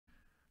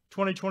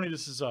2020,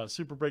 this is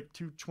Super Break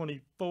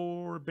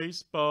 224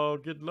 baseball.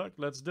 Good luck.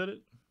 Let's do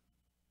it.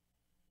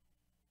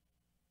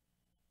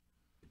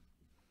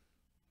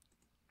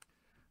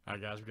 All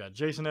right, guys, we got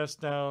Jason S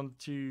down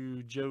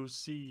to Joe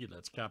C.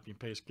 Let's copy and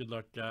paste. Good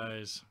luck,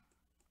 guys.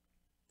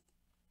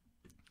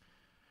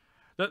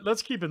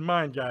 Let's keep in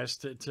mind, guys,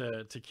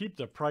 to keep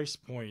the price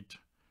point,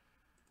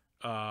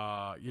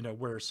 you know,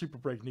 where Super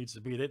Break needs to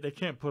be. They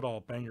can't put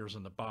all bangers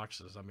in the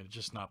boxes. I mean, it's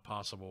just not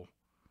possible.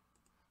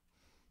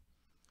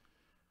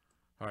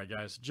 All right,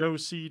 guys, Joe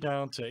C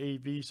down to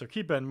AV. So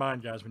keep that in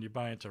mind, guys, when you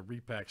buy into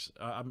repacks.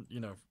 You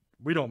know,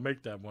 we don't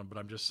make that one, but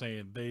I'm just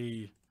saying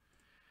they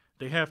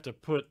have to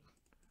put,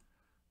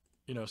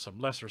 you know, some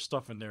lesser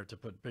stuff in there to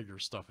put bigger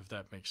stuff, if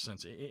that makes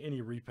sense.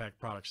 Any repack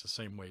product's the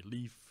same way.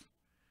 Leaf,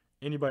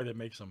 anybody that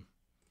makes them,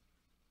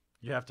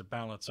 you have to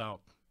balance out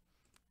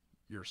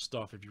your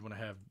stuff if you want to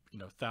have, you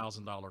know,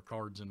 $1,000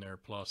 cards in there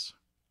plus.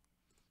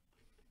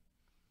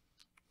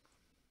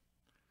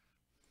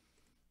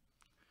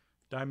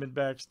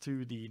 Diamondbacks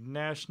to the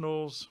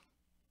Nationals,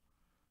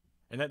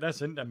 and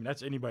that's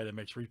anybody that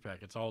makes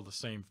repack. It's all the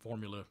same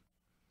formula.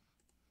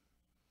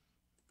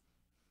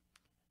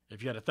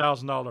 If you had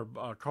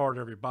 $1,000 card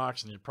every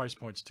box and your price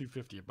point's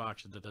 $250 a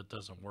box, that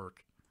doesn't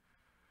work.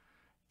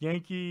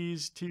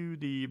 Yankees to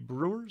the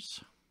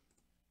Brewers.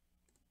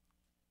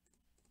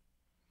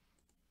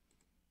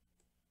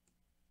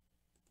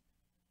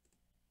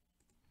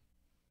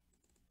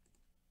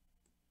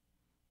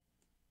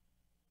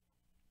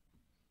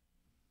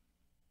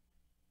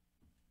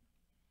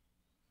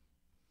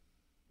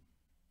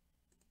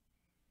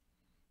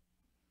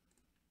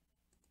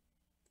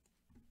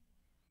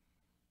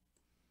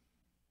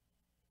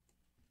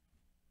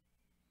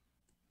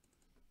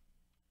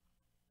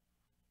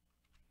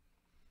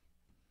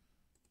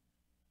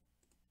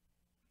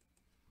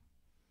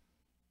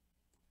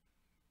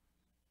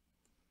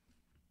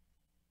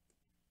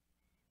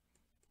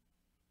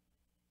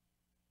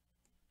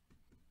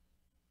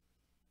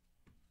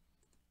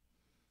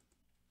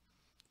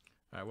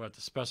 All right, we'll have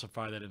to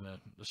specify that in the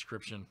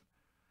description.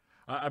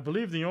 I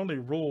believe the only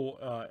rule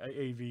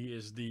AV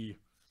is the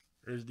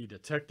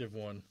detective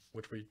one,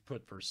 which we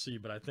put for C,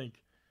 but I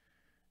think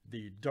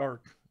the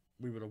dark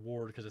we would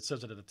award, because it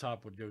says it at the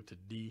top, would go to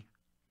D.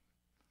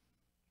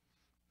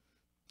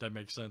 That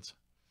makes sense.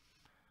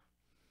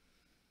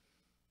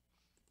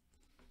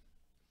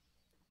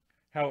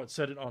 How it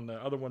said it on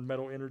the other one,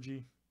 Metal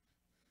Energy.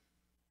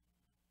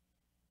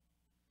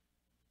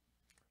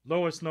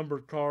 Lowest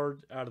numbered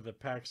card out of the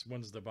packs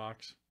wins the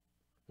box.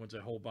 Wins a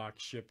whole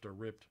box shipped or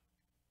ripped.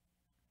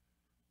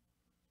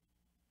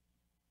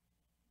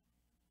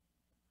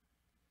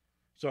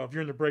 So if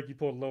you're in the break, you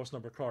pull the lowest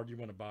number card, you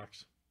win a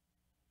box.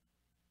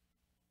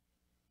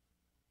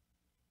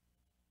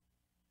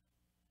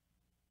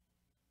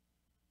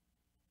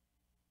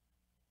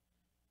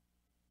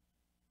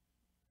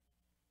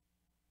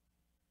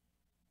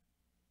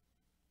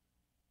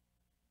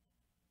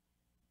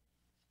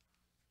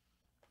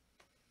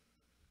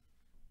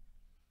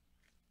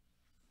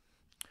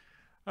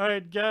 All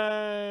right,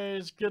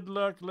 guys, good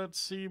luck. Let's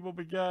see what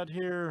we got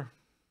here.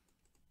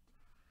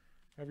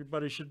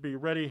 Everybody should be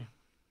ready.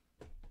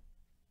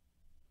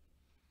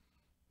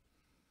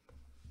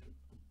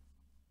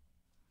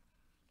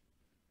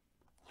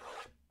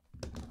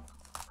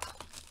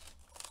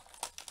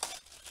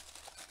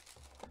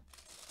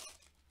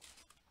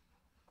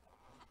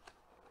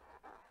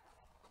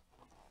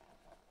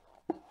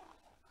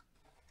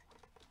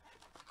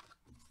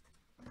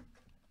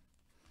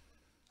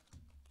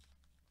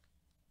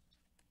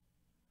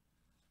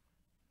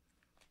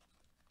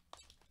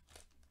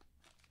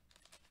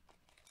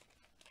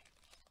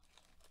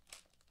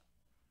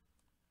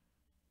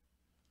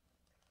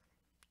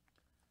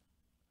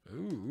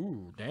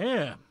 Ooh,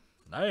 damn.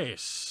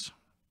 Nice.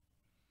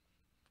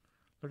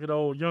 Look at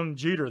old young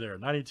Jeter there.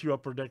 92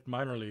 Upper Deck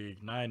Minor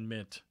League. 9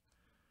 mint.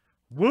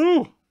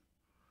 Woo!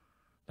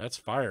 That's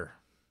fire.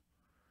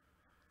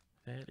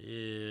 That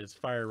is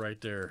fire right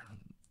there.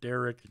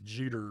 Derek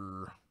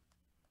Jeter.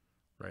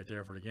 Right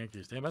there for the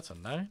Yankees. Damn, that's a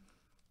 9.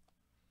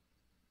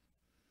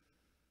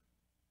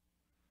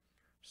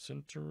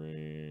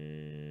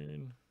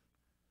 Centering.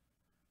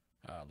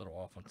 A little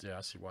off on, yeah,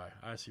 I see why.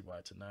 I see why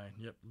it's a 9.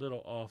 Yep,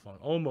 little off on,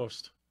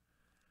 almost.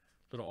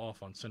 Little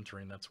off on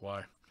centering, that's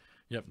why.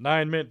 Yep,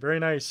 9 mint, very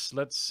nice.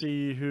 Let's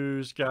see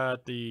who's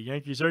got the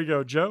Yankees. There you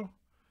go, Joe.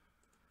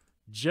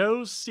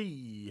 Joe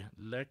C.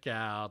 Look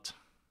out.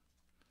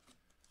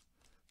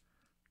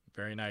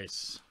 Very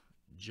nice.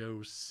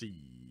 Joe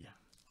C.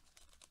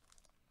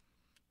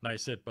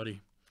 Nice hit,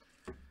 buddy.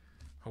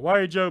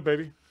 Hawaii Joe,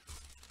 baby.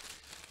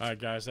 All right,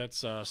 guys,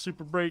 that's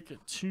Super Break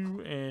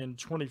 2 and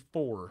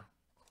 24.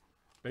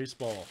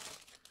 Baseball.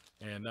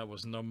 And that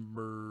was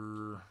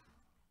number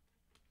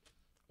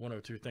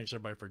 102. Thanks,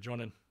 everybody, for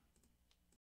joining.